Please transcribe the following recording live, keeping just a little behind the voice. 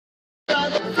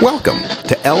Welcome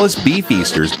to LSB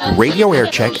Feaster's Radio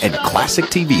Aircheck and Classic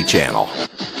TV channel.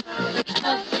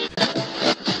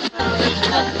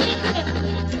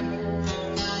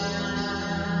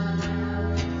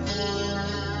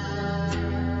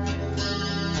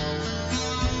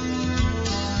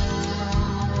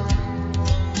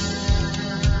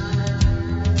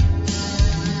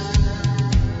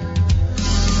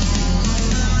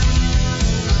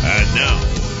 And now,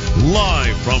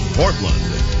 live from Portland,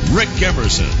 Rick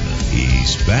Emerson.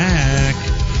 He's back.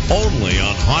 Only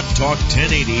on Hot Talk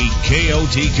 1080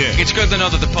 KOTK. It's good to know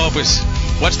that the Pope is,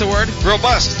 what's the word?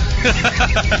 Robust.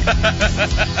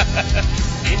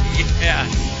 Yeah.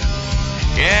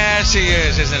 Yes, he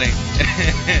is, isn't he?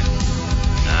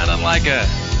 Not unlike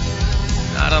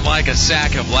a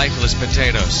sack of lifeless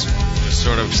potatoes. Just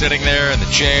sort of sitting there in the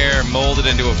chair, molded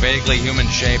into a vaguely human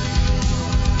shape.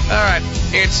 All right,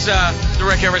 it's the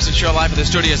Rick Emerson Show live at the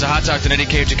studios of Hot Talk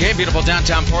 1080 KOTK, beautiful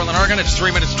downtown Portland, Oregon. It's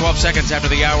 3 minutes, 12 seconds after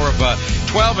the hour of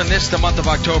 12, and this the month of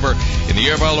October in the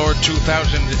year of our Lord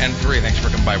 2003. Thanks for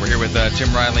coming by. We're here with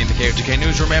Tim Riley in the KOTK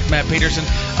newsroom, Matt Peterson,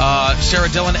 Sarah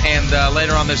Dillon, and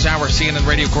later on this hour, CNN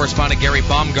radio correspondent Gary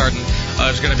Baumgarten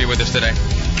is going to be with us today.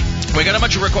 We got a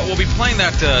bunch of requests. We'll be playing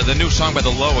that the new song by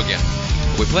The Low again.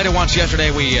 We played it once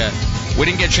yesterday. We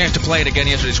didn't get a chance to play it again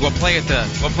yesterday, so we'll play it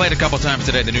a couple times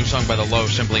today. The new song by The Low,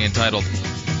 simply entitled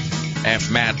F.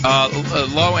 Matt.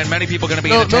 Low, and many people are going to be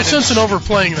in attendance. No sense in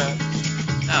overplaying that.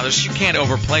 No, you can't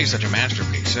overplay such a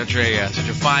masterpiece, such a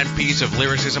fine piece of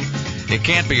lyricism. It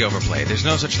can't be overplayed. There's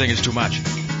no such thing as too much.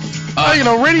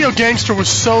 Radio Gangster was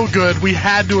so good, we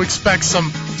had to expect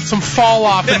some fall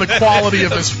off in the quality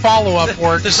of his follow-up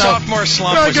work. The sophomore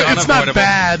slump was unavoidable. It's not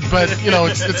bad, but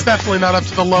it's definitely not up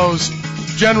to the Low's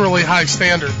generally high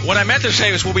standard. What I meant to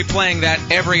say is we'll be playing that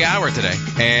every hour today,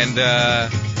 and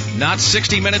not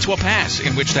 60 minutes will pass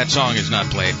in which that song is not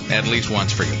played at least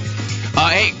once for you.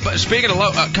 Hey, speaking of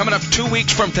Low, coming up 2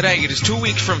 weeks from today, it is 2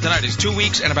 weeks from tonight, it's 2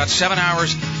 weeks and about 7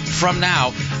 hours from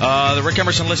now, the Rick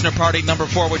Emerson Listener Party number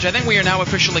 4, which I think we are now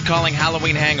officially calling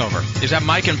Halloween Hangover. Is that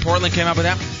Mike in Portland came up with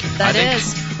that? That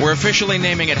is. We're officially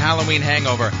naming it Halloween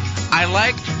Hangover. I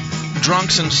like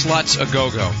Drunks and Sluts a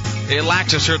Go-Go. It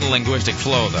lacks a certain linguistic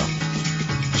flow, though.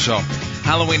 So,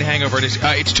 Halloween Hangover it is.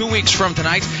 It's 2 weeks from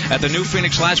tonight at the New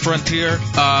Phoenix Last Frontier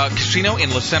Casino in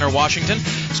La Center, Washington,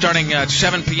 starting at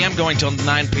 7 p.m., going till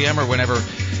 9 p.m. or whenever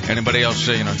anybody else,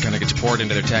 kind of gets poured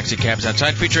into their taxi cabs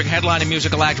outside. Featuring headlining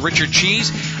musical act Richard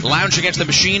Cheese, Lounge Against the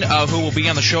Machine, who will be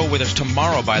on the show with us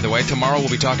tomorrow, by the way. Tomorrow we'll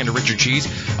be talking to Richard Cheese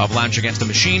of Lounge Against the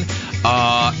Machine.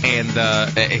 So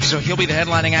he'll be the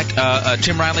headlining act.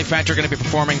 Tim Riley Factor going to be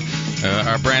performing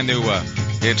our brand new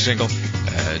hit single,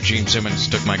 Gene Simmons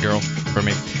Took My Girl From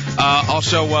Me.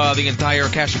 Also, the entire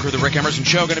cast and crew of the Rick Emerson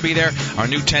Show going to be there. Our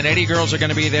new 1080 girls are going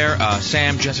to be there.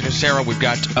 Sam, Jessica, Sarah. We've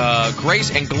got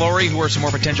Grace and Glory, who are some more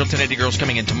potential 1080 girls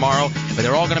coming in tomorrow. But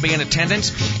they're all going to be in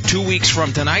attendance 2 weeks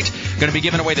from tonight. Going to be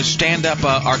giving away the stand-up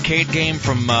arcade game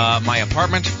from my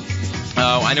apartment.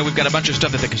 I know we've got a bunch of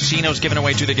stuff that the casino's giving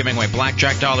away, too. They're giving away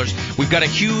blackjack dollars. We've got a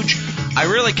huge... I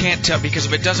really can't tell, because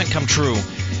if it doesn't come true,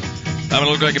 I'm going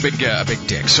to look like a big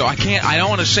dick. So I don't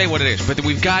want to say what it is, but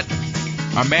we've got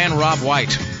our man Rob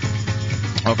White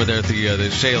over there at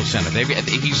the sales center.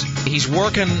 He's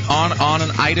working on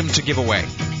an item to give away.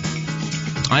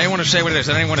 I don't want to say what it is.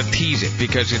 I don't even want to tease it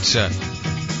because it's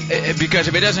because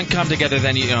if it doesn't come together,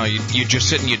 then you just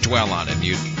sit and you dwell on it. And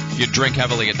you drink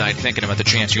heavily at night thinking about the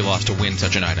chance you lost to win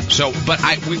such an item. So, but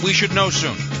we should know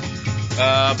soon.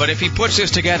 But if he puts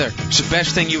this together, it's the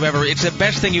best thing you've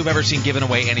ever seen given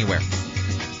away anywhere.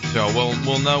 So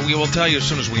we'll know. We will tell you as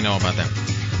soon as we know about that.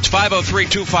 It's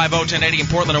 503-250-1080 in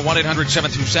Portland, or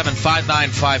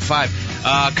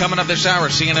 1-800-727-5955. Coming up this hour,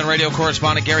 CNN radio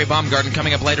correspondent Gary Baumgarten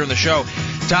coming up later in the show.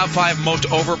 Top 5 most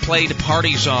overplayed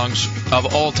party songs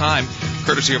of all time,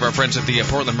 courtesy of our friends at the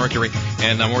Portland Mercury.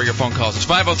 And more of your phone calls. It's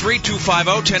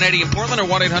 503-250-1080 in Portland, or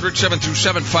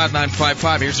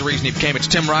 1-800-727-5955. Here's the reason he came. It's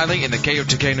Tim Riley in the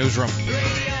KOTK newsroom.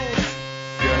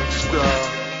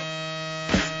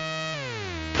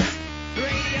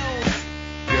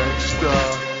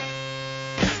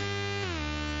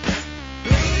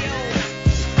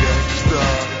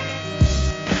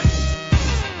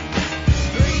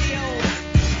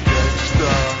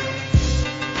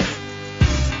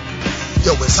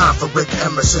 Yo, it's time for Rick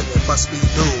Emerson, it must be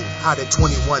new. How did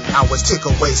 21 hours tick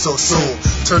away so soon?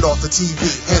 Turn off the TV,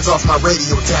 hands off my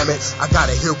radio, damn it. I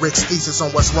gotta hear Rick's thesis on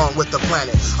what's wrong with the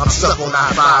planet. I'm stuck on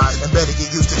I-5 and better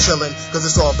get used to chilling, cause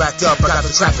it's all backed up. I got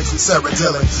the traffic from Sarah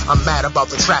Dillon. I'm mad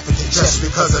about the traffic, and just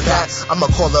because of that, I'ma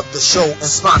call up the show and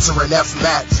sponsor an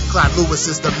F-Mat. Clyde Lewis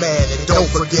is the man, and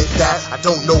don't forget that. I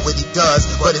don't know what he does,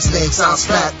 but his name sounds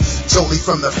fat. Jolie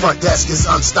from the front desk is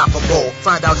unstoppable.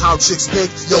 Find out how chicks think,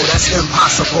 yo, that's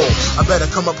impossible. I better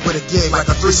come up with a gig like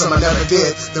a threesome I never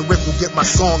did. Then Rick will get my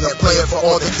song and play it for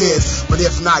all the kids. But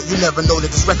if not, you never know that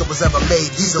this record was ever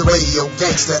made. He's the radio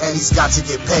gangster and he's got to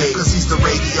get paid, cause he's the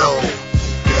radio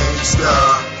gangster,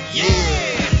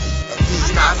 yeah. And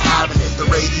he's not having it,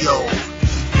 the radio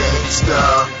gangster,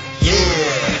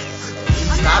 yeah. And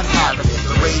he's not having it,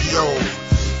 the radio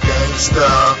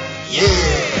gangster,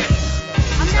 yeah.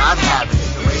 And he's not having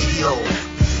it, the radio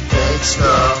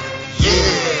gangster,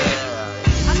 yeah.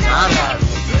 And he's not having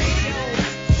it, the radio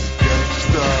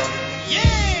gangster,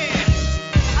 yeah.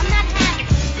 I'm not having it,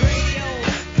 the radio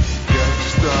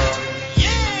gangster,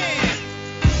 yeah.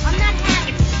 I'm not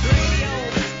having it, the radio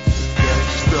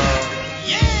gangster,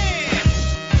 yeah.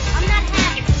 I'm not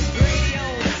having it, the radio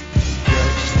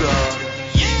gangster,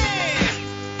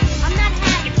 yeah. I'm not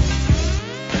having it.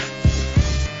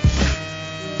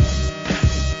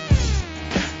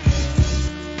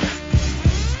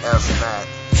 F-Mat.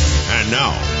 And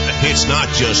now, it's not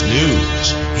just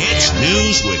news. It's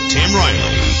news with Tim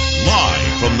Riley.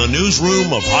 Live from the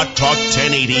newsroom of Hot Talk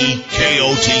 1080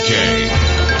 KOTK.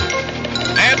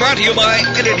 And brought to you by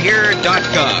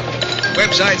EditHere.com.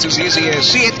 Website's as easy as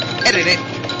see it, edit it,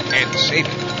 and save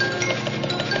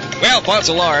it. Well, false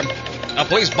alarm. A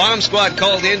police bomb squad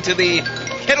called into the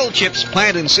Kettle Chips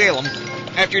plant in Salem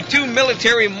after 2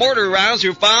 military mortar rounds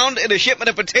were found in a shipment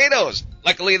of potatoes.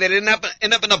 Luckily, they didn't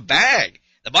end up in a bag.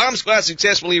 The bomb squad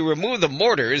successfully removed the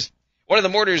mortars. One of the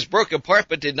mortars broke apart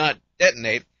but did not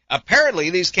detonate. Apparently,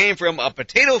 these came from a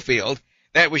potato field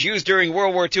that was used during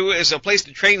World War II as a place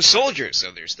to train soldiers,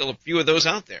 so there's still a few of those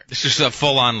out there. This is a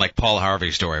full-on, like, Paul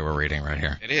Harvey story we're reading right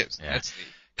here. It is. Yeah. That's the...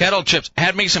 Kettle chips.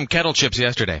 Had me some kettle chips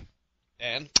yesterday.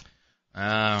 And?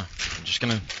 I'm just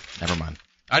gonna... Never mind.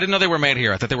 I didn't know they were made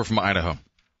here. I thought they were from Idaho.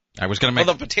 I was gonna make...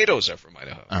 Well, the potatoes are from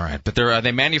Idaho. All right, but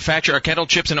they manufacture a kettle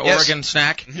chips an Yes. Oregon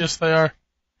snack? Yes, they are.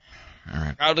 All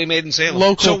right. Proudly made in Salem.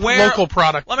 Local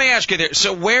product. Let me ask you this.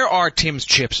 So where are Tim's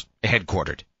Chips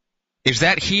headquartered? Is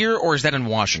that here or is that in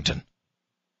Washington?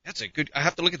 That's a good... I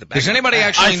have to look at the back. Does anybody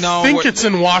actually know? I think it's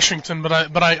in Washington, but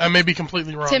I may be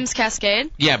completely wrong. Tim's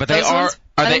Cascade? Yeah, but they Those are... ones?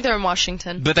 I think they're in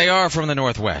Washington. But they are from the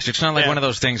Northwest. It's not like Yeah. one of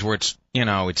those things where it's, you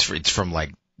know, it's from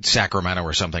like Sacramento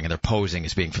or something, and they're posing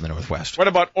as being from the Northwest. What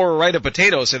about Ore-Ida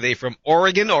potatoes? Are they from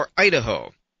Oregon or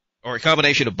Idaho? Or a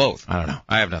combination of both? I don't know.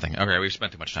 I have nothing. Okay, we've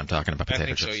spent too much time talking about I potato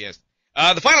think chips. so, yes.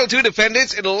 The final 2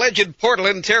 defendants in an alleged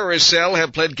Portland terrorist cell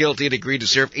have pled guilty and agreed to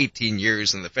serve 18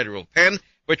 years in the federal pen.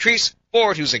 Patrice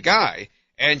Ford, who's a guy,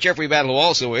 and Jeffrey Battle, who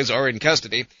also is, are in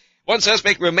custody. One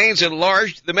suspect remains at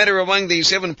large. The men are among the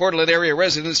 7 Portland area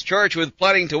residents charged with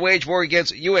plotting to wage war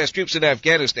against U.S. troops in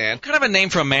Afghanistan. What kind of a name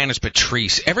for a man is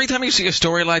Patrice? Every time you see a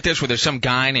story like this where there's some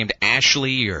guy named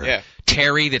Ashley or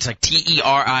Terry that's like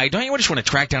T-E-R-I, don't you just want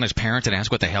to track down his parents and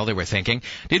ask what the hell they were thinking?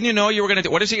 Didn't you know you were going to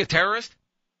do... What is he, a terrorist?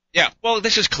 Yeah. Well,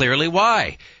 this is clearly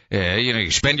why. You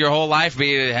spend your whole life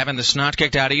having the snot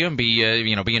kicked out of you and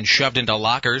being shoved into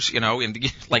lockers, near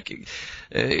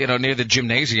the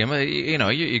gymnasium.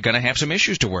 You're going to have some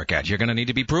issues to work out. You're going to need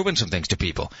to be proving some things to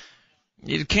people.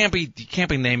 You can't be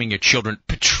naming your children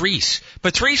Patrice.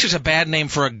 Patrice is a bad name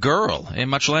for a girl, and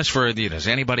much less for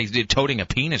anybody toting a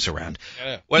penis around.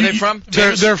 Yeah. Where are they from?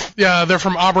 They're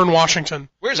from Auburn, Washington.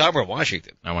 Where's Auburn,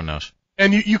 Washington? No one knows.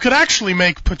 And you could actually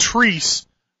make Patrice,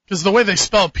 because the way they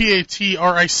spell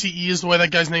P-A-T-R-I-C-E is the way that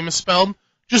guy's name is spelled.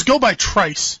 Just go by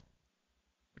Trice.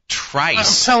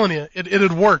 Trice. I'm telling you,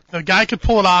 it'd work. The guy could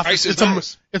pull it off. Trice is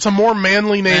nice. It's a more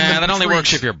manly name than that only Patrice.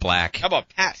 works if you're black. How about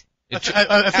Pat?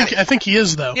 I think he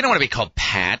is, though. You don't want to be called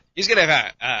Pat. He's gonna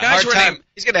have a hard time.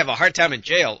 He's gonna have a hard time in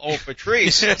jail. Oh,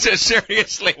 Patrice.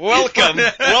 Seriously. Welcome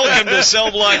to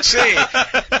Cell Block C.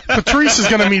 Patrice is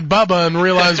going to meet Bubba and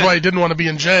realize why he didn't want to be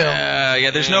in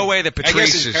jail. There's no way that Patrice I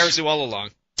guess his parents knew all along.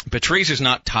 Patrice is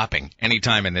not topping any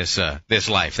time in this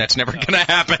life. That's never going to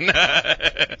happen.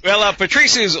 Well,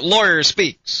 Patrice's lawyer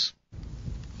speaks.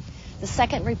 The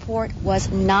second report was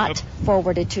not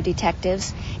forwarded to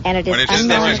detectives, and it is This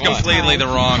unknown is at this completely time the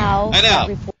wrong. how I know. that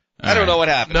report. I don't know what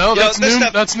happened. No, that's this noon.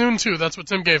 stuff- That's noon too. That's what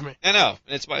Tim gave me. I know.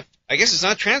 I guess it's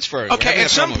not transferring. Okay,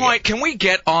 at some point, can we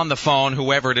get on the phone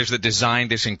whoever it is that designed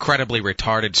this incredibly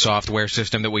retarded software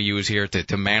system that we use here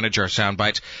to manage our sound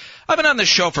bites? I've been on this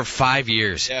show for 5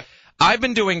 years. Yeah. I've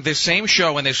been doing this same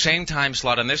show in this same time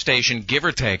slot on this station, give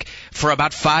or take, for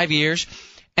about 5 years.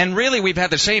 And really, we've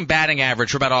had the same batting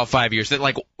average for about all 5 years. That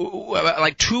like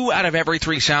 2 out of every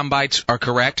 3 sound bites are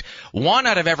correct. 1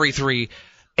 out of every 3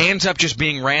 ends up just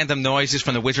being random noises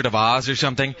from the Wizard of Oz or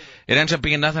something. It ends up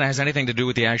being nothing that has anything to do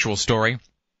with the actual story.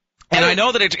 And I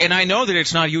know that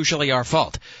it's not usually our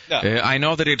fault. No. I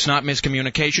know that it's not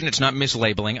miscommunication, it's not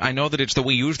mislabeling. I know that it's that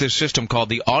we use this system called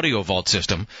the Audio Vault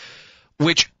system,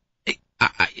 which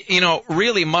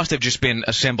really must have just been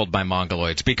assembled by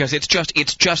Mongoloids, because it's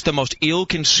just the most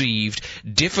ill-conceived,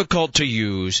 difficult to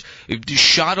use,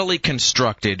 shoddily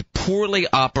constructed, poorly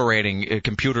operating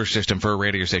computer system for a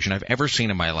radio station I've ever seen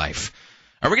in my life.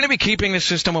 Are we going to be keeping this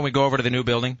system when we go over to the new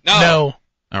building? No.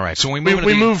 All right, so we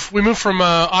move from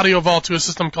Audio Vault to a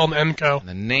system called Enco. In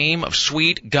the name of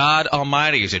sweet God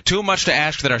Almighty, is it too much to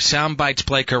ask that our sound bites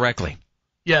play correctly?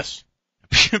 Yes.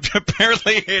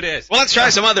 Apparently it is. Well, let's try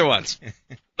some other ones.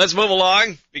 Let's move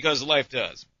along, because life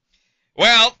does.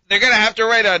 Well, they're going to have to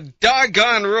write a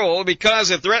doggone rule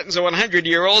because it threatens a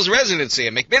 100-year-old's residency.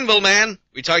 A McMinnville man,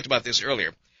 we talked about this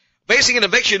earlier, facing an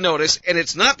eviction notice, and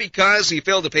it's not because he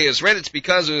failed to pay his rent, it's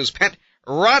because of his pet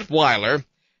Rottweiler.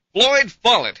 Floyd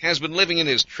Follett has been living in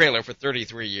his trailer for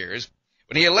 33 years.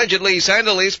 When he allegedly signed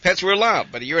the lease, pets were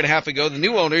allowed. But a year and a half ago, the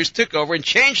new owners took over and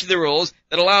changed the rules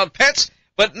that allowed pets,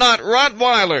 but not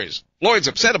Rottweilers. Floyd's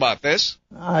upset about this.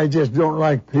 I just don't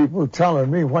like people telling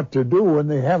me what to do when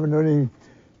they haven't any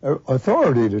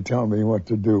authority to tell me what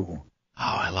to do. Oh,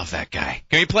 I love that guy.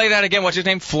 Can you play that again? What's his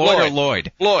name? Floyd or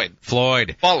Lloyd?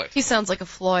 Floyd. Follett. He sounds like a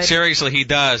Floyd. Seriously, he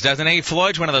does, doesn't he?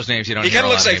 Floyd's one of those names you don't hear a lot He kind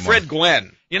of looks like anymore. Fred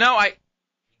Glenn. You know,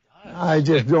 I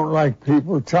just don't like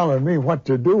people telling me what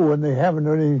to do when they haven't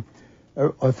any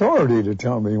authority to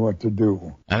tell me what to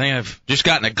do. I think I've just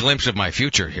gotten a glimpse of my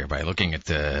future here by looking at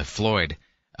Floyd.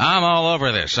 I'm all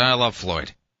over this. I love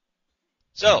Floyd.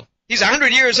 So, he's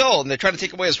 100 years old, and they're trying to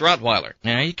take away his Rottweiler.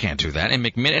 Yeah, you can't do that.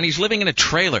 And he's living in a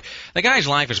trailer. The guy's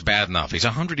life is bad enough. He's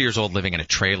 100 years old living in a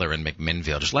trailer in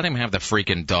McMinnville. Just let him have the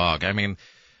freaking dog. I mean,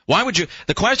 why would you...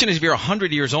 The question is, if you're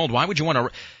 100 years old, why would you want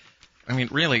to... I mean,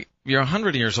 really, you're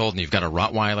 100 years old and you've got a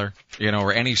Rottweiler,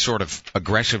 or any sort of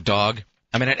aggressive dog.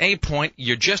 I mean, at any point,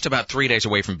 you're just about 3 days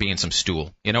away from being some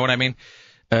stool. You know what I mean?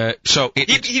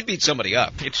 He'd beat somebody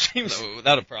up. It seems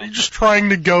without a problem. You're just trying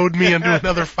to goad me into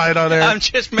another fight on air. I'm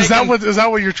just making... Is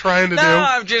that what you're trying to do?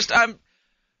 No,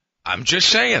 I'm just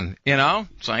saying,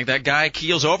 it's like that guy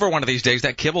keels over one of these days.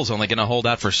 That kibble's only going to hold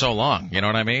out for so long. You know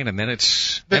what I mean? And then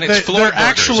it's Floyd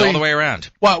burgers all the way around.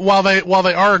 While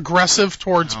they are aggressive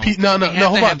towards people. No,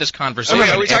 hold on. Have this conversation.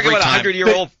 Are we talking about a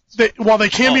 100-year-old? While they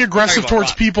can be aggressive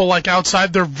towards people like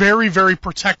outside, they're very, very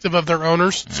protective of their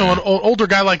owners. So an older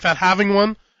guy like that having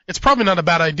one, it's probably not a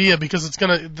bad idea because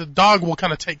the dog will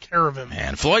kind of take care of him.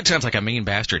 Man, Floyd sounds like a mean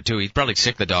bastard too. He'd probably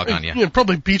sick the dog on you. He'd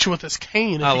probably beat you with his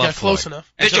cane if you got close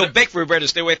enough. Mitchell Bickford better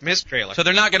stay away from his trailer. So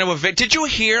they're not going to evict. Did you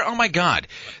hear? Oh my God!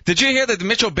 Did you hear that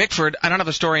Mitchell Bickford? I don't have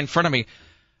the story in front of me.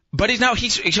 But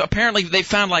he's apparently they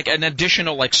found like an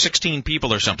additional 16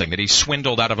 people or something that he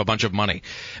swindled out of a bunch of money.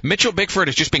 Mitchell Bickford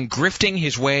has just been grifting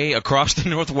his way across the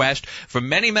Northwest for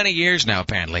many, many years now,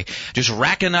 apparently. Just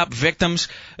racking up victims,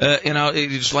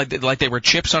 it's like they were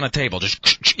chips on a table.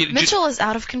 Mitchell is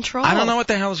out of control. I don't know what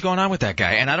the hell is going on with that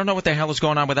guy, and I don't know what the hell is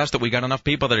going on with us that we got enough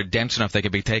people that are dense enough they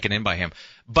could be taken in by him.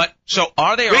 But so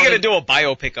are they? We're going to do a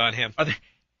biopic on him.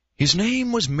 His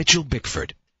name was Mitchell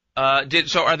Bickford. Are they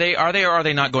or are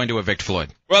they not going to evict Floyd?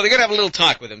 Well, they're going to have a little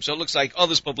talk with him, so it looks like all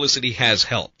this publicity has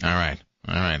helped. All right.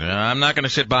 I'm not going to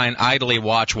sit by and idly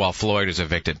watch while Floyd is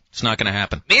evicted. It's not going to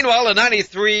happen. Meanwhile, a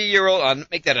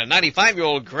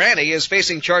 95-year-old granny is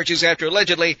facing charges after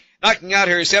allegedly knocking out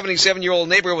her 77-year-old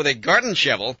neighbor with a garden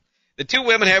shovel. The two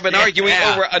women have been arguing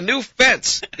over a new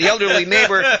fence the elderly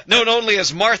neighbor, known only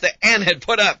as Martha Ann, had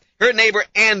put up. Her neighbor,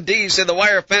 Ann D., said the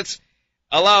wire fence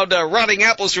allowed rotting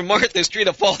apples from Martha's tree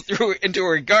to fall through into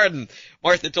her garden.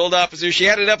 Martha told officers she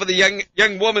had it up with the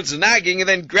young woman's nagging and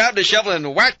then grabbed a shovel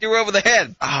and whacked her over the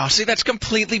head. Oh, see, that is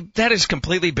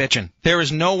completely bitching. There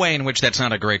is no way in which that's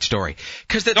not a great story.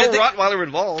 Cause no Rottweiler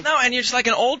involved. No, and you're just like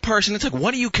an old person. It's like,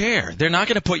 what do you care? They're not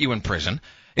going to put you in prison.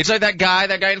 It's like that guy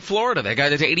in Florida, that guy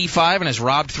that's 85 and has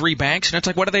robbed 3 banks, and it's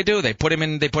like, what do? They put him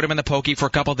in the pokey for a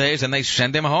couple of days, and they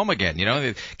send him home again.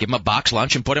 They give him a box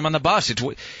lunch and put him on the bus.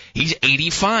 He's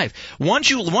 85. Once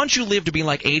you live to be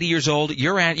like 80 years old,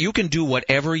 you can do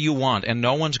whatever you want, and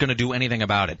no one's going to do anything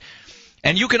about it.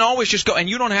 And you can always just go, and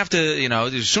you don't have to,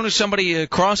 as soon as somebody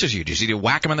crosses you, just either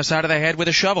whack them on the side of the head with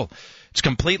a shovel. It's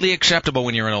completely acceptable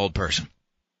when you're an old person.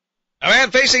 A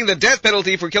man facing the death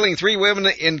penalty for killing 3 women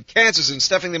in Kansas and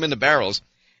stuffing them into barrels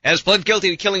has pled guilty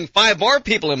to killing 5 more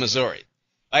people in Missouri.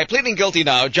 By pleading guilty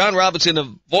now, John Robinson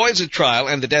avoids a trial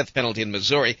and the death penalty in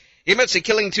Missouri. He admits to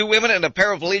killing 2 women and a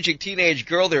paraplegic teenage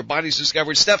girl, their bodies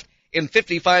discovered stuffed in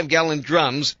 55-gallon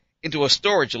drums into a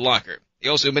storage locker. He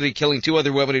also admitted killing 2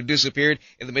 other women who disappeared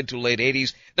in the mid to late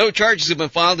 80s. No charges have been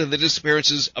filed in the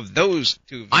disappearances of those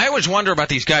 2. I always wonder about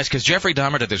these guys, because Jeffrey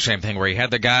Dahmer did the same thing, where he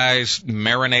had the guys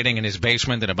marinating in his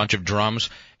basement in a bunch of drums,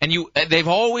 and they've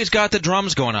always got the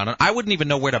drums going on. And I wouldn't even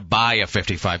know where to buy a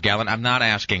 55-gallon. I'm not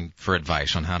asking for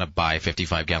advice on how to buy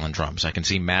 55-gallon drums. I can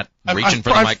see Matt reaching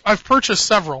for the mic. I've purchased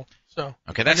several. So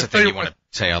okay, that's the thing you want to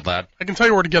say out loud. I can tell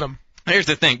you where to get them. Here's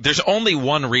the thing. There's only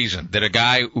one reason that a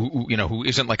guy who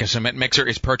isn't like a cement mixer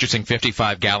is purchasing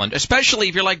 55-gallon, especially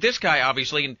if you're like this guy,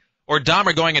 obviously, or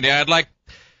Dahmer going in there. I'd like,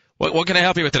 what can I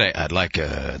help you with today? I'd like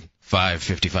 5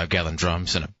 55-gallon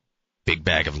drums and a big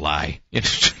bag of lye.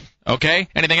 Okay?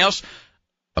 Anything else?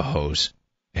 A hose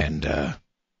and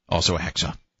also a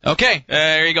hacksaw. Okay,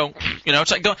 there you go.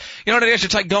 It's like going. You know what it is?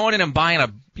 It's like going in and buying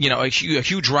a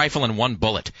huge rifle and 1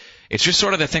 bullet. It's just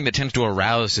sort of the thing that tends to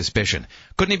arouse suspicion.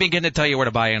 Couldn't even begin to tell you where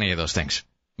to buy any of those things.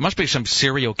 Must be some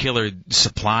serial killer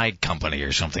supply company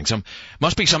or something.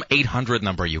 Must be some 800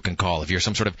 number you can call if you're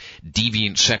some sort of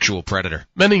deviant sexual predator.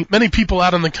 Many people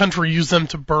out in the country use them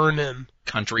to burn in.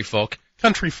 Country folk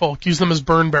use them as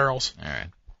burn barrels. All right.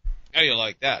 How do you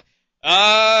like that?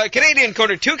 Canadian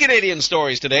Corner, 2 Canadian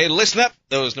stories today. Listen up,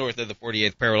 those north of the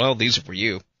 48th parallel. These are for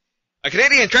you. A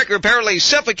Canadian trekker apparently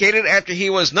suffocated after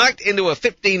he was knocked into a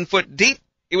 15-foot deep.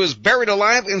 He was buried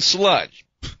alive in sludge.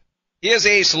 He is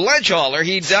a sledge hauler.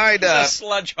 He died a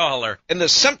sludge hauler in the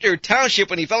Sumter Township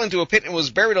when he fell into a pit and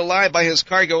was buried alive by his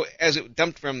cargo as it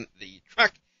dumped from the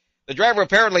truck. The driver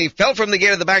apparently fell from the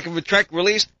gate at the back of the truck,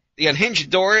 released the unhinged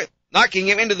door, knocking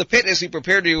him into the pit as he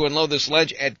prepared to unload the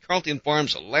sledge at Carlton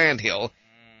Farms Landhill.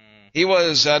 He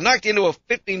was knocked into a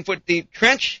 15-foot deep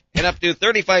trench, and up to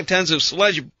 35 tons of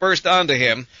sludge burst onto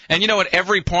him. And at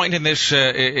every point in this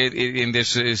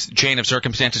chain of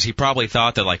circumstances, he probably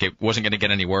thought that it wasn't going to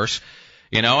get any worse.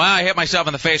 I hit myself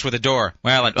in the face with a door.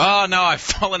 Well, oh no, I've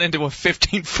fallen into a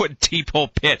 15-foot deep hole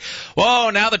pit. Whoa,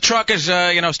 now the truck is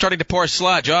starting to pour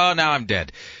sludge. Oh, now I'm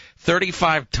dead.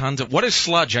 35 tons of what is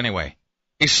sludge anyway?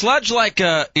 Is sludge like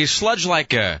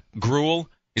gruel?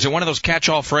 Is it one of those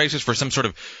catch-all phrases for some sort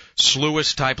of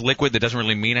sluice-type liquid that doesn't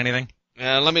really mean anything?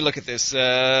 Let me look at this.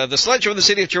 The sludge from the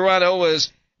city of Toronto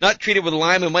was not treated with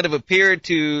lime and might have appeared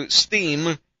to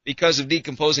steam because of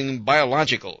decomposing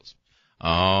biologicals.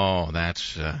 Oh,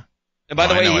 that's... and by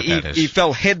the way, he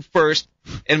fell head first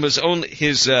and was only he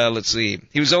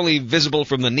was only visible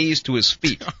from the knees to his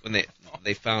feet when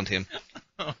they found him.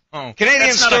 Oh,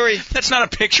 Canadian story. That's not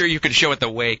a picture you can show at the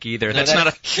wake either. No, that's not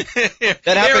a.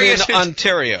 That happened in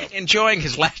Ontario. Enjoying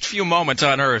his last few moments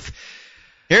on Earth.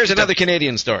 Here's another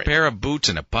Canadian story. A pair of boots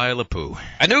and a pile of poo.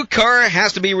 A new car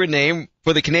has to be renamed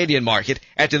for the Canadian market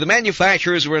after the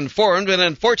manufacturers were informed of an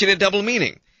unfortunate double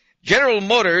meaning. General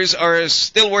Motors are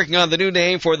still working on the new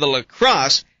name for the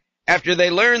Lacrosse after they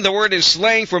learned the word is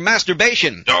slang for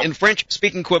masturbation in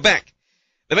French-speaking Quebec.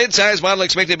 The mid-size model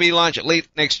expected to be launched late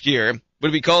next year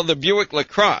would be called the Buick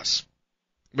LaCrosse,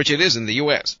 which it is in the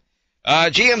U.S.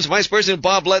 GM's Vice President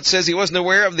Bob Lutz says he wasn't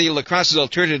aware of the LaCrosse's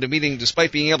alternative meaning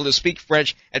despite being able to speak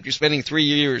French after spending 3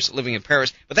 years living in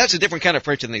Paris. But that's a different kind of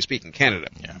French than they speak in Canada.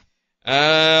 Yeah.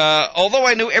 Although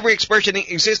I knew every expression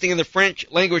existing in the French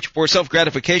language for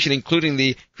self-gratification, including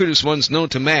the crudest ones known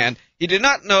to man, he did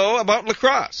not know about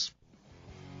lacrosse.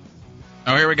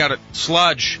 Oh, here we got it.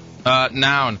 Sludge,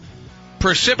 noun.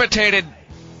 Precipitated,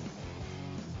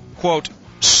 quote,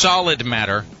 solid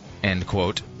matter, end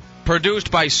quote, produced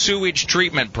by sewage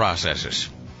treatment processes.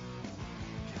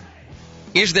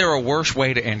 Is there a worse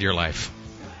way to end your life?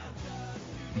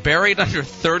 Buried under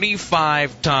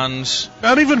 35 tons.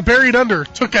 Not even buried under.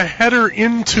 Took a header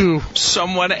into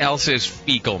someone else's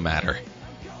fecal matter.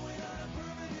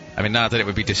 I mean, not that it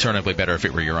would be discernibly better if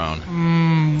it were your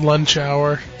own. Lunch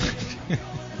hour.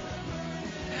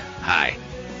 Hi.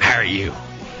 How are you? All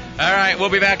right, we'll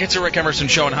be back. It's a Rick Emerson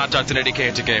Show on Hot Talk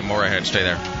 1080 KOTK. More ahead. Stay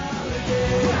there.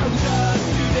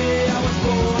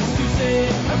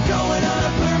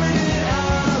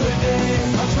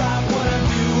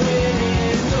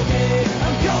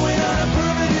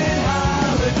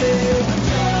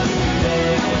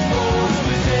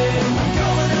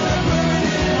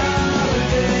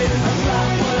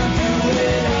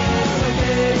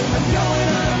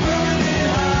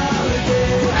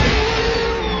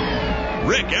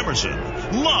 Rick Emerson,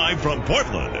 live from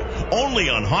Portland, only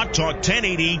on Hot Talk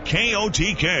 1080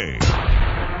 KOTK.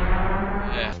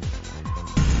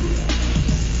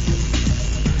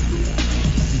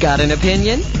 Got an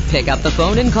opinion? Pick up the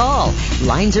phone and call.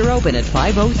 Lines are open at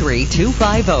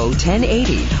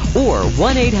 503-250-1080 or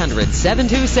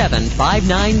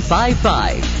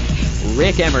 1-800-727-5955.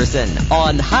 Rick Emerson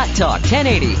on Hot Talk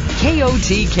 1080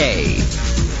 KOTK.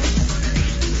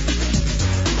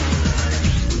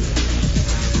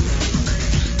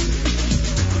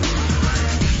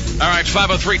 All right,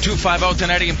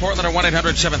 503-250-1080 in Portland or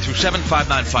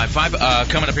 1-800-727-5955.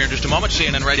 Coming up here in just a moment,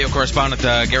 CNN radio correspondent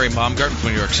Gary Baumgarten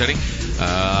from New York City.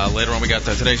 Later on, we got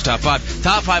today's top 5.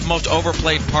 Top 5 most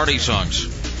overplayed party songs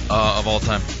of all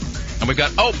time. And we've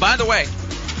got, oh, by the way,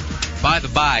 by the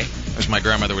by, as my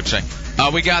grandmother would say,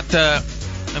 we got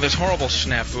this horrible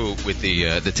snafu with the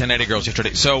 1080 girls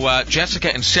yesterday. So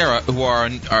Jessica and Sarah, who are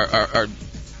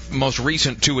most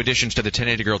recent 2 additions to the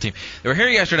 1080 girl team, they were here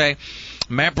yesterday.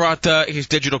 Matt brought his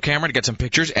digital camera to get some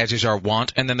pictures, as is our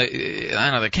wont, and then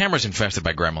the camera's infested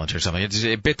by gremlins or something.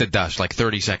 It bit the dust like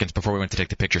 30 seconds before we went to take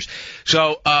the pictures.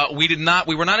 So we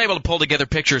were not able to pull together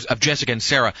pictures of Jessica and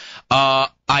Sarah.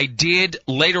 I did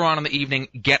later on in the evening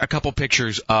get a couple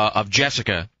pictures of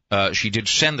Jessica. She did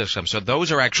send us some, so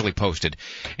those are actually posted,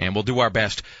 and we'll do our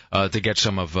best to get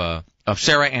some of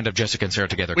Sarah and of Jessica and Sarah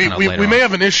together. We may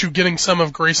have an issue getting some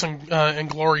of Grace and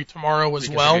Glory tomorrow as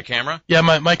well. Your camera? Yeah,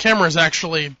 my camera is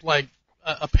actually like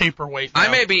a paperweight now. I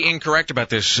may be incorrect about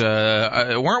this.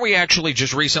 Weren't we actually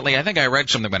just recently? I think I read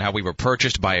something about how we were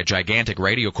purchased by a gigantic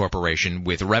radio corporation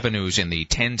with revenues in the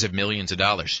tens of millions of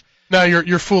dollars. No,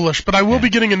 you're foolish. But I will be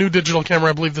getting a new digital camera,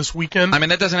 I believe, this weekend. I mean,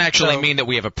 that doesn't actually mean that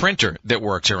we have a printer that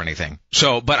works or anything.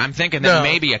 So, but I'm thinking that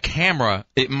maybe a camera,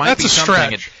 it might be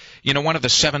something. One of the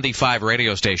 75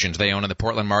 radio stations they own in the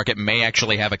Portland market may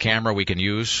actually have a camera we can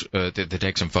use to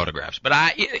take some photographs. But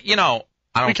I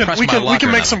don't trust my luck. We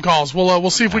can make some calls. We'll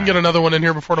see if we can get another one in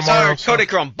here before tomorrow.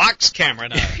 Kodachrome box camera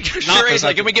now.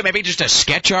 Seriously, can we get maybe just a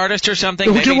sketch artist or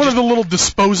something? We'll get one of the little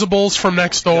disposables from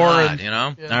next door. God, and,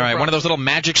 all right, one of those little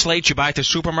magic slates you buy at the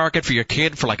supermarket for your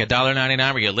kid for like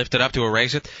 $1.99 where you lift it up to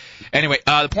erase it. Anyway,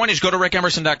 the point is go to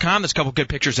rickemerson.com. There's a couple good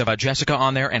pictures of Jessica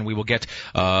on there, and we will get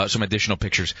some additional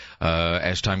pictures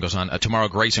as time goes on. Tomorrow,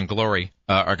 Grace and Glory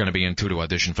are going to be in too to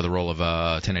audition for the role of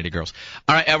 1080 Girls.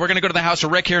 All right, we're going to go to the house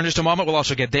of Rick here in just a moment. We'll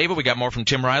also get David. We got more from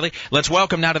Tim Riley. Let's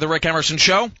welcome now to the Rick Emerson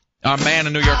Show, our man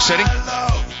in New York City.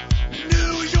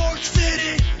 New York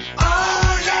City.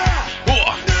 Oh, yeah.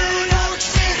 New York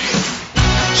City.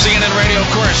 CNN radio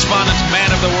correspondent,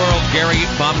 man of the world, Gary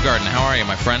Baumgarten. How are you,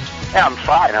 my friend? Yeah, I'm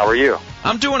fine. How are you?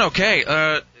 I'm doing okay.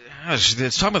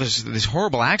 Let's talk about this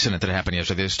horrible accident that happened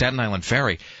yesterday, the Staten Island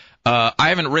ferry. I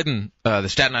haven't ridden the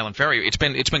Staten Island ferry. It's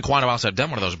been quite a while since I've done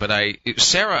one of those. But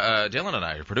Sarah Dillon and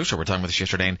I, your producer, were talking with us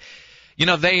yesterday, and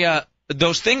they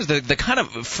those things, the kind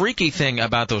of freaky thing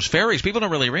about those ferries, people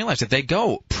don't really realize that they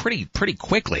go pretty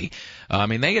quickly. I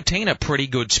mean, they attain a pretty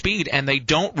good speed, and they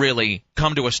don't really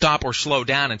come to a stop or slow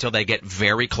down until they get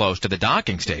very close to the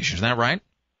docking station. Isn't that right?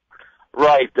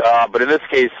 Right, but in this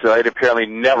case, it apparently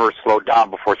never slowed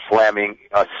down before slamming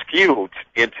askew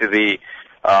into the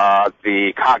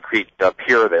concrete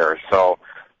pier there. So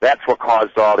that's what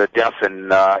caused all the death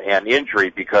and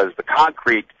injury, because the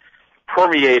concrete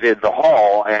permeated the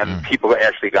hull and people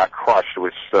actually got crushed. It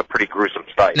was a pretty gruesome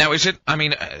sight. Now, is it? I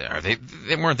mean,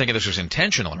 they weren't thinking this was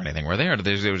intentional or anything, were they? Or it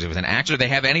was an accident? Do they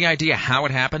have any idea how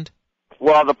it happened?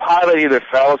 Well, the pilot either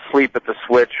fell asleep at the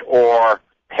switch or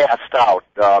passed out.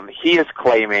 He is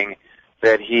claiming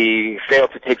that he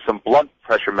failed to take some blood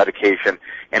pressure medication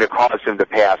and it caused him to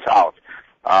pass out.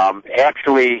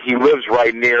 Actually, he lives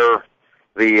right near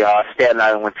the Staten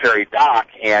Island ferry dock,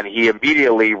 and he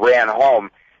immediately ran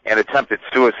home and attempted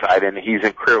suicide, and he's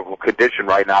in critical condition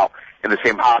right now in the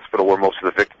same hospital where most of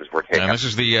the victims were taken. This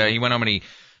is he went home and he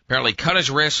apparently cut his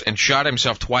wrist and shot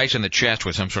himself twice in the chest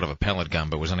with some sort of a pellet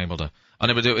gun, but was unable to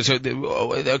do it. So,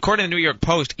 according to the New York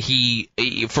Post, he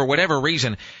for whatever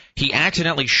reason, he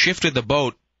accidentally shifted the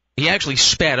boat. He actually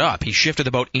sped up. He shifted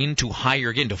the boat into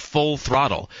full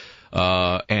throttle.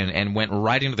 And went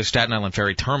right into the Staten Island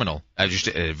ferry terminal at just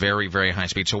a very, very high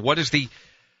speed. So what is the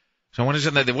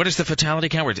fatality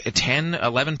count? We're 10,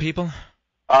 11 people?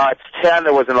 It's 10.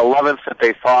 There was an 11th that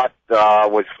they thought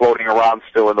was floating around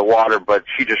still in the water, but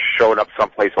she just showed up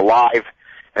someplace alive.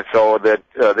 And so the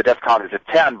death count is at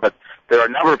 10, but there are a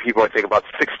number of people, I think about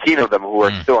 16 of them, who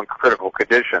are still in critical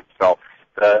condition. So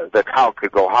the count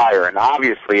could go higher. And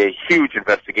obviously a huge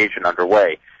investigation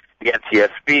underway. The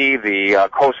NTSB, the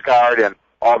Coast Guard, and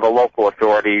all the local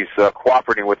authorities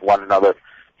cooperating with one another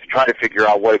to try to figure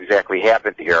out what exactly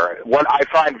happened here. What I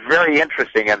find very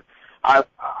interesting, and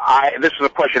this was a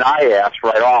question I asked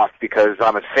right off because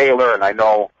I'm a sailor and I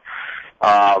know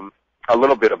a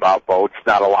little bit about boats,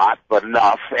 not a lot, but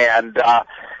enough. And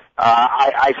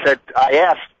I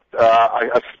asked,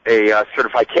 a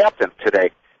certified captain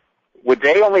today. Would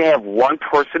they only have one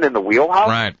person in the wheelhouse?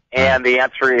 Right. And the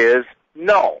answer is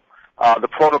no. The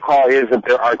protocol is that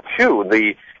there are two,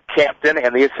 the captain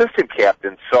and the assistant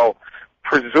captain. So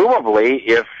presumably,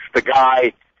 if the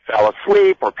guy fell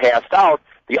asleep or passed out,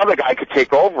 the other guy could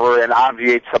take over and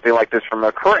obviate something like this from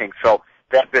occurring. So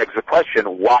that begs the question,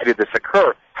 why did this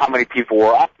occur? How many people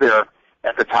were up there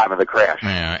at the time of the crash?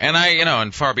 Yeah, and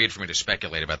and far be it for me to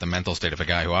speculate about the mental state of a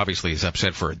guy who obviously is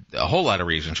upset for a whole lot of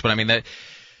reasons. But I mean, I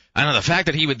don't know, the fact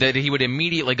that he would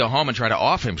immediately go home and try to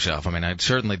off himself. I mean,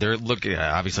 they're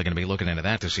obviously going to be looking into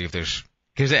that to see if there's.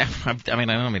 Because, I mean,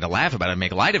 I don't mean to laugh about it and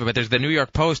make light of it, but there's the New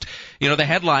York Post, the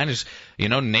headline is,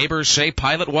 neighbors say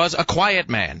pilot was a quiet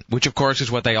man, which, of course,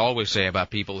 is what they always say about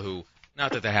people who,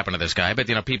 not that they happen to this guy, but,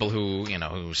 people who,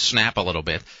 who snap a little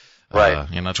bit. Right.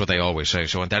 That's what they always say.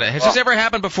 So has this ever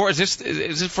happened before? Is this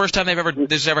the first time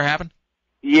this has ever happened?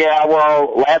 Yeah,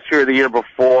 well, last year or the year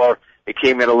before, it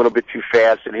came in a little bit too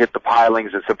fast and hit the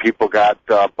pilings, and some people got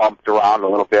bumped around a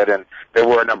little bit, and there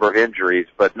were a number of injuries,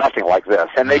 but nothing like this.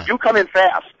 And they do come in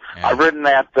fast. Yeah. I've ridden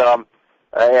that,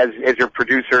 as your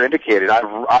producer indicated.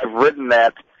 I've ridden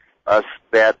that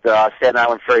Staten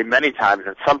Island ferry many times,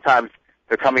 and sometimes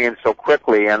they're coming in so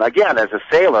quickly. And again, as a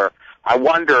sailor, I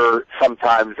wonder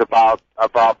sometimes about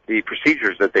the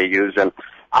procedures that they use, and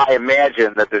I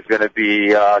imagine that there's going to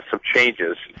be some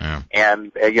changes,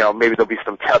 and maybe there'll be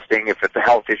some testing if it's a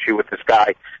health issue with this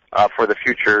guy for the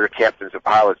future captains and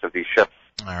pilots of these ships.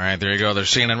 All right, there you go.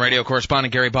 There's CNN radio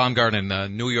correspondent Gary Baumgarten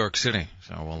in New York City.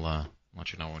 So we'll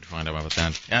let you know when we find out about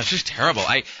that. Yeah, it's just terrible.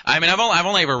 I mean, I've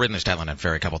only ever ridden the Staten Island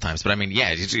ferry a couple times, but I mean,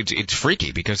 yeah, it's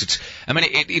freaky because it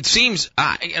seems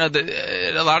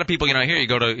a lot of people, here you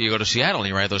go to Seattle and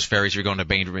you ride those ferries, you're going to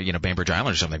Bainbridge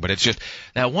Island or something, but it's just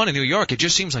that one in New York, it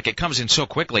just seems like it comes in so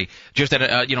quickly, just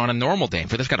at on a normal day,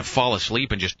 for this guy to fall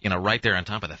asleep and just right there on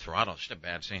top of the throttle. It's just a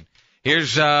bad scene.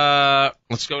 Here's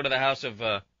let's go to the house of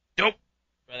dope.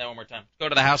 Try that one more time. Go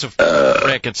to the house of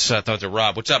Rick. It's thoughts of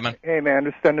Rob. What's up, man? Hey, man.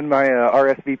 Just sending my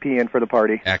RSVP in for the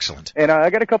party. Excellent. And I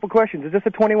got a couple questions. Is this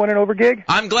a 21 and over gig?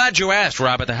 I'm glad you asked,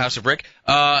 Rob, at the house of Rick.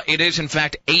 It is, in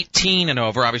fact, 18 and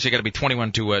over. Obviously, you got to be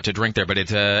 21 to drink there, but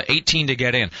it's 18 to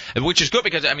get in, which is good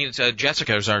because, it's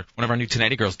Jessica, who's one of our new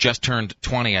 1080 girls, just turned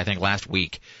 20, I think, last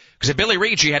week. Because at Billy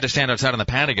Reed, she had to stand outside on the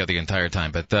patio the entire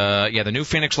time. But, the new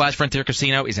Phoenix Last Frontier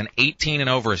Casino is an 18 and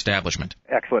over establishment.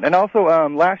 Excellent. And also,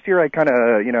 last year I kind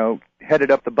of,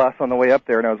 headed up the bus on the way up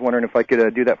there, and I was wondering if I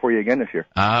could do that for you again this year.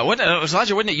 It was last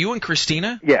year, wasn't it you and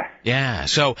Christina? Yeah. Yeah.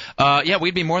 So,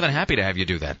 we'd be more than happy to have you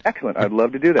do that. Excellent. I'd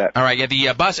love to do that. All right. Yeah,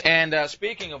 the bus, and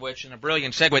speaking of which, and a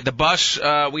brilliant segue, the bus,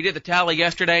 we did the tally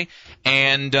yesterday,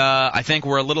 and I think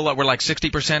we're like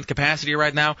 60% capacity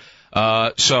right now.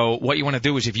 So what you want to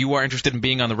do is if you are interested in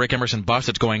being on the Rick Emerson bus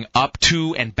that's going up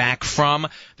to and back from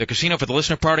the casino for the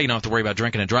listener party, you don't have to worry about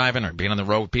drinking and driving or being on the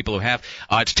road with people who have.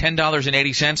 It's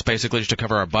 $10.80, basically just to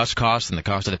cover our bus costs and the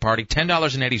cost of the party.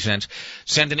 $10.80.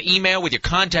 Send an email with your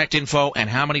contact info and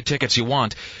how many tickets you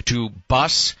want to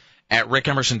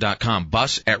bus@rickemerson.com.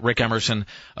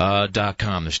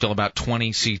 Bus@rickemerson.com. There's still about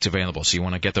 20 seats available, so you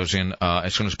want to get those in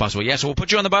as soon as possible. Yeah, so we'll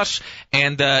put you on the bus,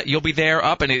 and you'll be there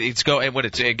up, and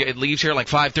it leaves here like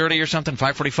 5:30 or something,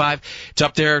 5:45. It's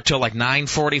up there till like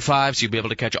 9:45, so you'll be able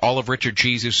to catch all of Richard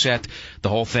Cheese's set, the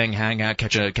whole thing, hang out,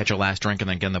 catch a last drink, and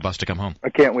then get on the bus to come home. I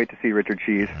can't wait to see Richard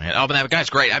Cheese. Oh, but that guy's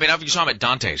great. I mean, you saw him at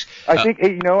Dante's. I think,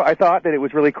 I thought that it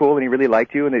was really cool, and he really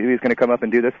liked you, and that he was going to come up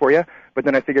and do this for you, but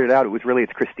then I figured it out.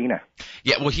 It's Christina.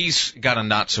 Yeah, well, he's got a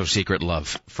not-so-secret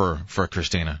love for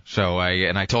Christina. So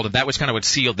I told him that was kind of what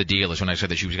sealed the deal, is when I said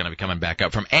that she was going to be coming back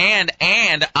up from. And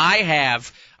I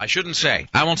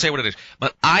won't say what it is,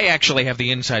 but I actually have the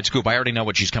inside scoop. I already know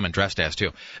what she's coming dressed as,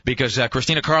 too. Because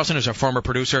Christina Carlson is our former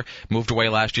producer, moved away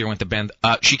last year, went to Bend.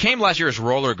 She came last year as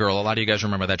Roller Girl. A lot of you guys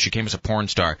remember that. She came as a porn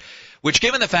star, which,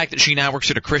 given the fact that she now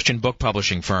works at a Christian book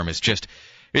publishing firm, is just...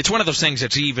 It's one of those things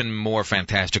that's even more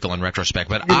fantastical in retrospect.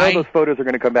 But those photos are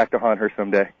going to come back to haunt her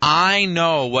someday. I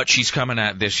know what she's coming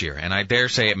at this year, and I dare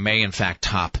say it may, in fact,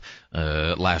 top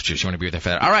last year. So you want to be with her for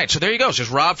that. All right, so there you go. So there's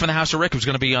Rob from the House of Rick, who's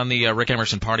going to be on the Rick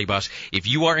Emerson party bus. If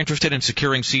you are interested in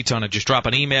securing seats on it, just drop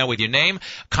an email with your name,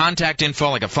 contact info,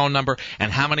 like a phone number,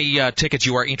 and how many tickets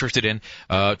you are interested in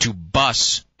to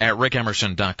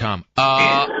bus@rickemerson.com.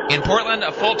 In Portland,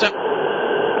 a full-time...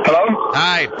 Hello?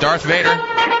 Hi, Darth Vader,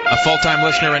 a full-time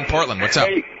listener in Portland. What's up?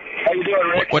 Hey, how you doing,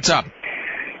 Rick? What's up?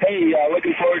 Hey,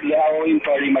 looking forward to the Halloween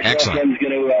party. My Excellent. girlfriend's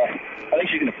going to, I think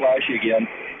she's going to flash you again.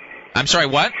 I'm sorry,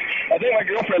 what? I think my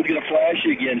girlfriend's going to flash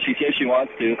you again. She says she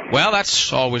wants to. Well,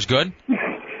 that's always good.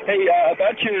 Hey,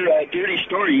 about your dirty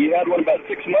story, you had one about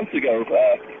 6 months ago.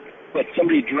 but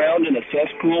somebody drowned in a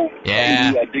cesspool.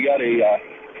 Yeah. To dig out a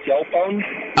cell phone.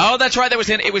 Oh, that's right. It was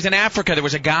in Africa. There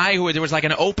was a guy who there was like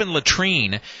an open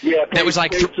latrine. Yeah. That was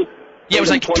like. It was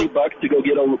like $20 to go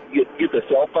get the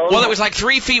cell phone. Well, it was like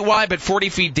 3 feet wide but 40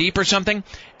 feet deep or something.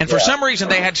 And for some reason,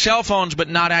 they had cell phones but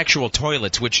not actual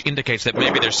toilets, which indicates that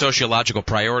maybe their sociological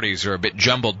priorities are a bit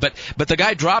jumbled. But the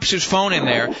guy drops his phone in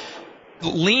there,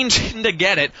 leans in to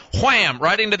get it, wham,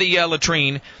 right into the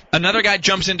latrine. Another guy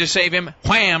jumps in to save him,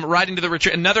 wham, right into the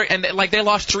latrine. They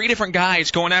lost 3 different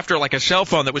guys going after like a cell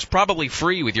phone that was probably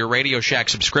free with your Radio Shack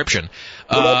subscription.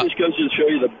 Well, that just goes to show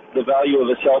you the value of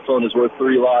a cell phone is worth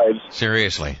 3 lives.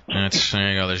 Seriously.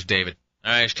 There you go. There's David.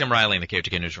 All right, it's Tim Riley in the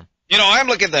KOTK newsroom. You know, I'm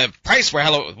looking at the price for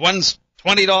Halloween. One's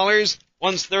 $20,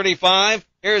 one's $35.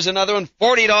 Here's another one,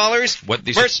 $40. What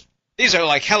These are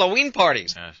like Halloween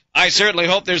parties. Yes. I certainly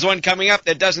hope there's one coming up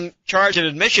that doesn't charge an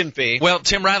admission fee. Well,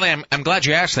 Tim Riley, I'm glad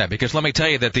you asked that, because let me tell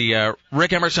you that the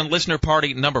Rick Emerson Listener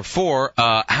Party number 4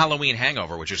 Halloween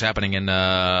Hangover, which is happening in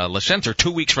La Center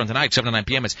 2 weeks from tonight, 7 to 9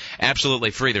 p.m., is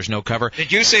absolutely free. There's no cover.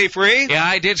 Did you say free? Yeah,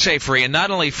 I did say free. And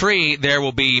not only free, there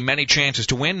will be many chances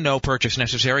to win. No purchase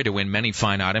necessary to win many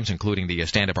fine items, including the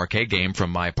stand-up arcade game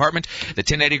from my apartment. The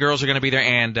 1080 girls are going to be there,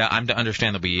 and I'm to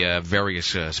understand there'll be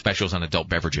various specials on adult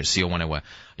beverages, so you'll want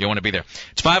to be there.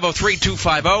 It's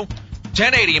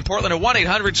 503-250-1080 in Portland, at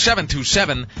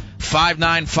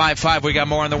 1-800-727-5955. We got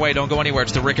more on the way. Don't go anywhere.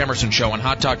 It's the Rick Emerson Show on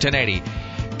Hot Talk 1080.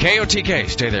 KOTK.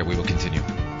 Stay there. We will continue.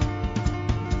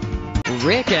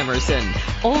 Rick Emerson,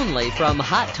 only from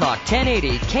Hot Talk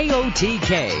 1080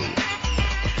 KOTK.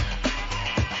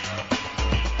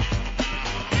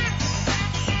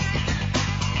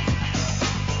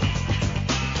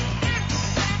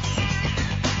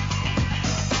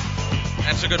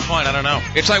 That's a good point. I don't know.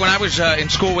 It's like when I was in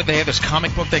school, they had this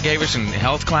comic book they gave us in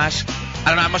health class. I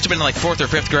don't know. I must have been in like 4th or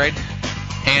 5th grade.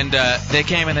 And they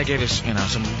came and they gave us,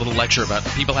 some little lecture about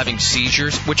people having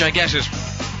seizures, which I guess is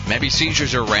maybe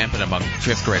seizures are rampant among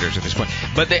 5th graders at this point.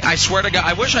 But I swear to God,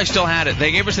 I wish I still had it.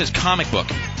 They gave us this comic book.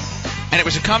 And it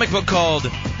was a comic book called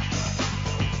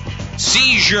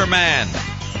Seizure Man.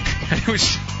 And it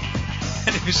was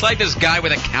like this guy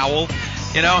with a cowl,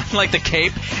 and like the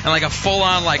cape, and like a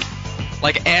full-on like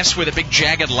S with a big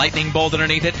jagged lightning bolt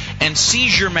underneath it, and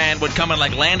Seizure Man would come and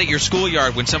like land at your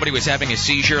schoolyard when somebody was having a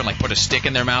seizure and like put a stick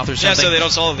in their mouth or something. Yeah, so they don't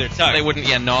swallow their tongue. They wouldn't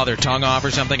gnaw their tongue off or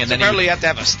something. And so then apparently you have to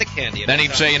have a stick handy. Then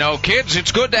he'd say, kids,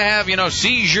 it's good to have,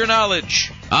 seizure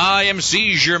knowledge. I am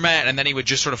Seizure Man. And then he would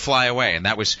just sort of fly away. And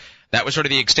that was sort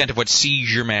of the extent of what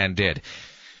Seizure Man did.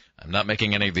 I'm not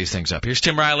making any of these things up. Here's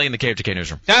Tim Riley in the KOTK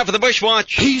newsroom. Time for the Bush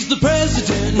Watch. He's the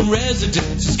president in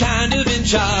residence. He's kind of in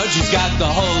charge. He's got the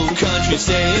whole country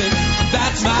saying,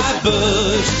 that's my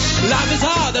Bush. Life is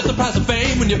hard. That's the price of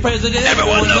fame when you're president.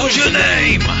 Everyone knows your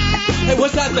name. Hey,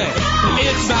 what's that thing?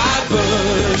 It's my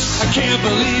Bush. I can't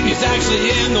believe he's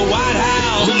actually in the White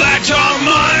House. That's our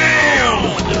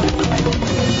man.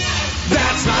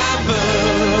 That's my Bush.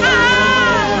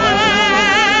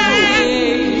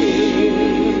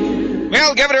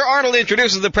 Well, Governor Arnold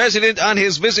introduces the president on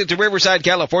his visit to Riverside,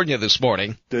 California this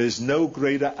morning. There is no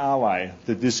greater ally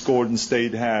that this golden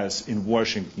state has in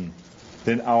Washington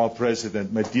than our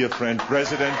president, my dear friend,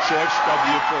 President George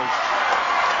W. Bush.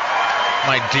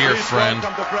 My dear Please friend.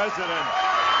 welcome the president.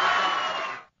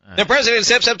 The president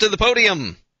steps up to the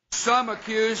podium. Some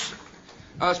accuse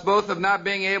us both of not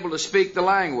being able to speak the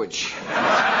language.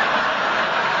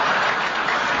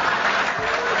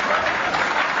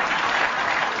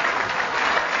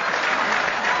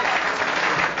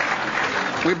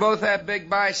 We both have big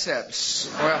biceps.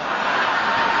 Well,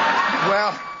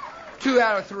 2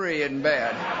 out of 3 isn't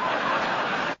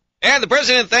bad. And the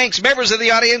president thanks members of the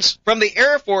audience from the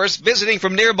Air Force visiting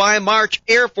from nearby March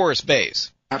Air Force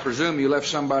Base. I presume you left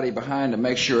somebody behind to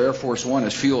make sure Air Force One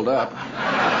is fueled up.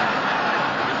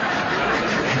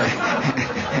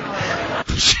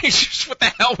 Jesus, what the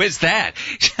hell was that?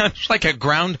 Sounds like a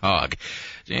groundhog.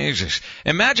 Jesus.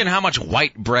 Imagine how much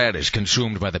white bread is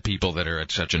consumed by the people that are at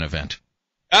such an event.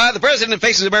 The president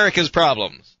faces America's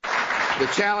problems. The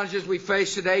challenges we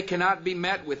face today cannot be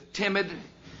met with timid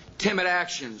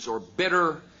actions or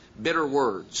bitter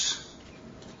words.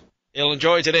 He'll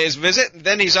enjoy today's visit,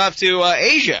 then he's off to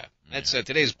Asia. That's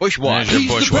today's Bush Watch. He's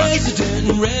the president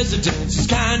in residence. He's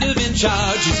kind of in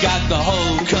charge. He's got the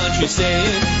whole country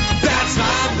saying, that's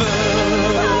my Bush.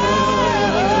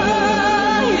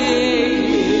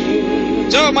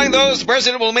 So among those the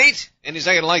president will meet, and he's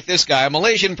not going to like this guy,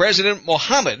 Malaysian President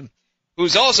Mohammed,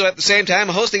 who's also at the same time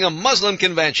hosting a Muslim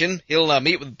convention. He'll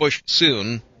meet with Bush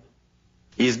soon.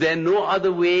 Is there no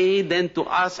other way than to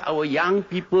ask our young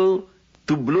people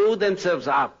to blow themselves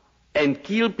up and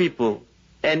kill people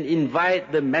and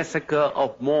invite the massacre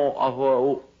of more of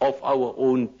our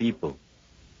own people.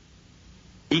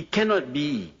 It cannot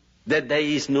be that there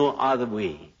is no other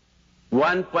way.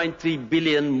 1.3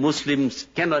 billion Muslims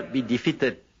cannot be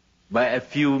defeated by a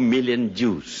few million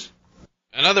Jews.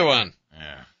 Another one.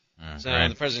 Yeah. So right.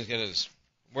 the president's got his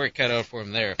work cut out for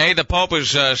him there. Hey, the Pope is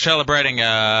celebrating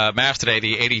Mass today.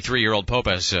 The 83-year-old Pope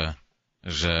has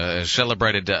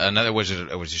celebrated another. It was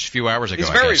just a few hours ago. He's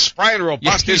very spry and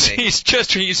robust, isn't he?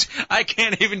 He's. I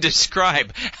can't even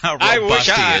describe how robust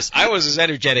he is. I was as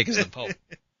energetic as the Pope.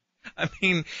 I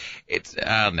mean, it's.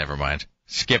 Never mind.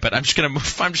 Skip it. I'm just gonna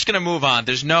move on.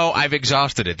 I've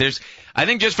exhausted it. I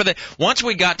think just for once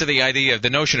we got to the idea of the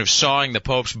notion of sawing the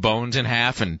Pope's bones in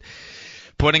half and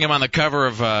putting him on the cover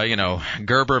of,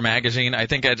 Gerber magazine, I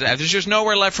think there's just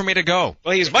nowhere left for me to go.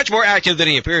 Well, he's much more active than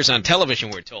he appears on television,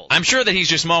 we're told. I'm sure that he's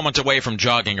just moments away from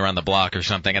jogging around the block or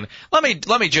something. And let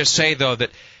me just say, though,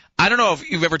 that I don't know if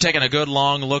you've ever taken a good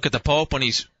long look at the Pope when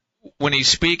he's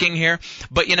speaking here,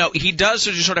 but, he does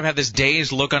just sort of have this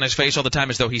dazed look on his face all the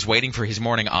time as though he's waiting for his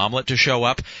morning omelet to show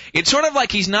up. It's sort of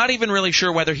like he's not even really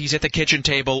sure whether he's at the kitchen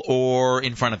table or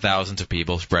in front of thousands of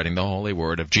people spreading the holy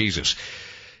word of Jesus.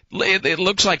 It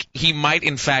looks like he might,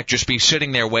 in fact, just be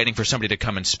sitting there waiting for somebody to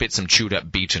come and spit some chewed-up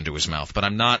beets into his mouth, but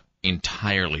I'm not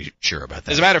entirely sure about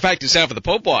that. As a matter of fact, it's time for the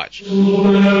Pope Watch. Well,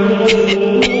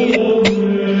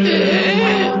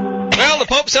 the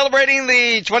Pope celebrating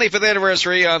the 25th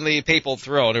anniversary on the papal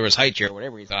throne, or his high chair,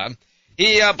 whatever he's on.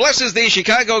 He blesses the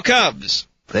Chicago Cubs.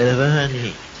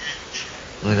 I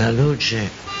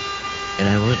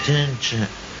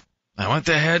want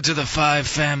the heads of the 5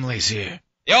 families here.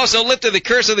 He also lifted the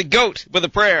curse of the goat with a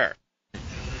prayer.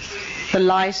 The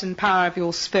light and power of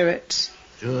your spirit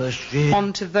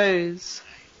onto those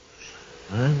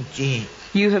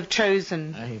you have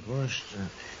chosen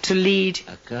to lead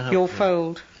your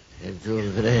fold.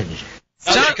 The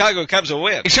Chicago Cubs will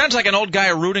win. He sounds like an old guy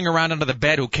rooting around under the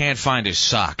bed who can't find his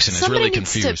socks and is really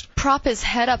confused. Somebody needs to prop his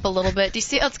head up a little bit. Do you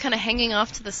see how it's kind of hanging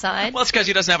off to the side? Well, it's because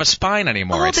he doesn't have a spine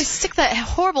anymore. Oh, they stick that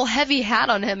horrible heady hat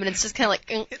on him, and it's just kind of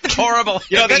like... It's horrible.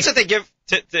 That's what they give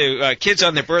to kids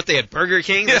on their birthday at Burger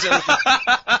King. Well,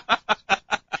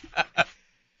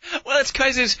 it's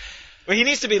because he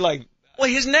needs to be like... Well,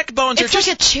 his neck bones it's are just...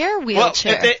 It's like a chair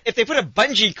wheelchair. Well, if they put a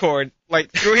bungee cord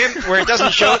through him where it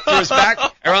doesn't show through his back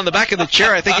or on the back of the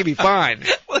chair, I think he'd be fine.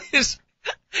 Well, his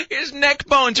neck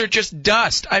bones are just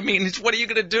dust. I mean, what are you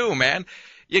going to do, man?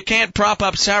 You can't prop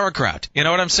up sauerkraut. You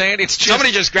know what I'm saying? It's just...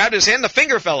 Somebody just grabbed his hand, the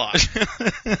finger fell off. You know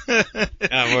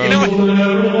what?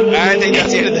 I think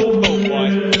that's the end of the Pope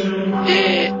Watch.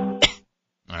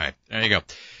 All right, there you go.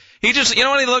 He just, you know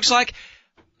what he looks like?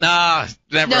 Never.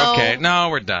 No. Okay, no,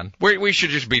 we're done. We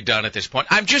should just be done at this point.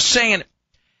 I'm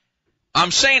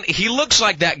saying he looks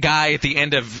like that guy at the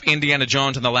end of Indiana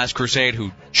Jones and the Last Crusade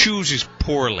who chooses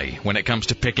poorly when it comes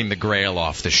to picking the Grail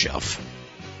off the shelf.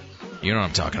 You know what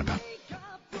I'm talking about.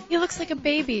 He looks like a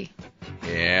baby.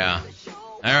 Yeah.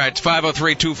 All right, it's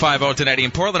 503-250-1080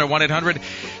 in Portland, or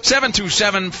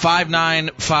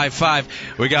 1-800-727-5955.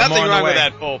 We got nothing more on wrong the way. with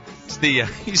that, Pope.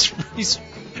 It's he's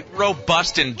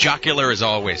robust and jocular as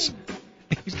always.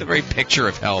 He's the very picture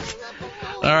of health.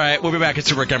 All right, we'll be back. It's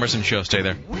the Rick Emerson Show. Stay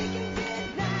there.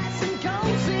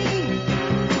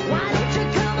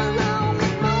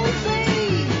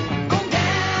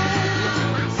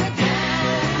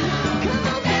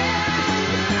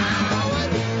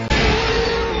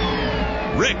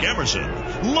 Rick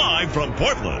Emerson, live from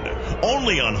Portland,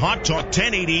 only on Hot Talk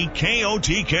 1080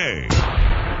 KOTK.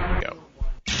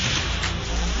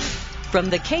 From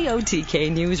the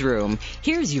KOTK newsroom,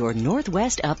 here's your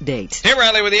Northwest update. Tim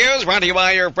Riley with you. Brought to you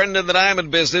by your friend in the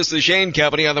diamond business, the Shane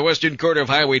Company, on the western quarter of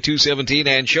Highway 217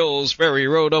 and Shoals Ferry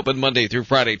Road, open Monday through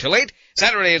Friday till 8,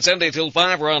 Saturday and Sunday till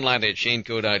 5, or online at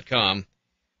shaneco.com.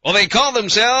 Well, they call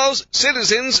themselves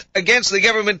Citizens Against the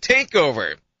Government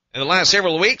Takeover. In the last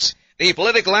several weeks, the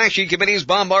Political Action Committees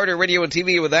bombarded radio and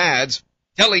TV with ads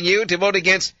telling you to vote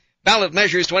against ballot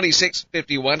measures 26,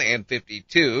 51, and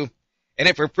 52. And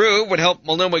if approved, would help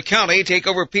Multnomah County take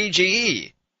over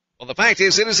PGE. Well, the fact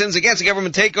is, Citizens Against the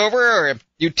Government Takeover are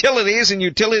utilities and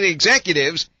utility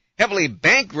executives heavily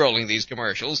bankrolling these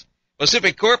commercials.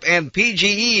 Pacific Corp and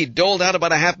PGE doled out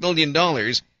about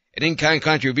 $500,000 in in-kind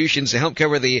contributions to help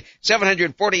cover the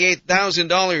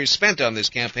 $748,000 spent on this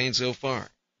campaign so far.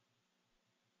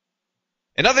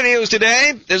 In other news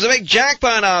today, there's a big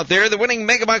jackpot out there. The winning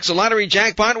Megabucks lottery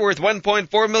jackpot worth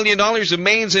 $1.4 million of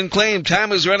mains and claim.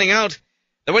 Time is running out.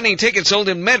 The winning ticket sold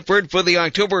in Medford for the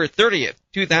October 30th,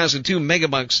 2002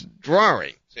 Megabucks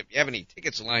drawing. So if you have any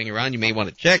tickets lying around, you may want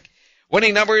to check.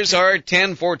 Winning numbers are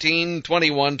 10, 14,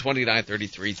 21, 29,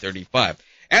 33, 35.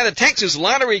 And the Texas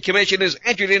Lottery Commission has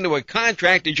entered into a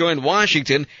contract to join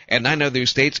Washington and 9 other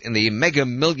states in the Mega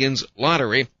Millions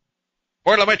lottery.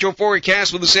 Portland Metro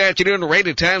forecast for this afternoon, rain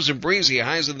at times and breezy,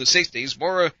 highs in the 60s.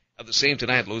 More of the same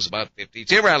tonight, lows about 50.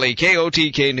 Tim Riley,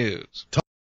 KOTK News.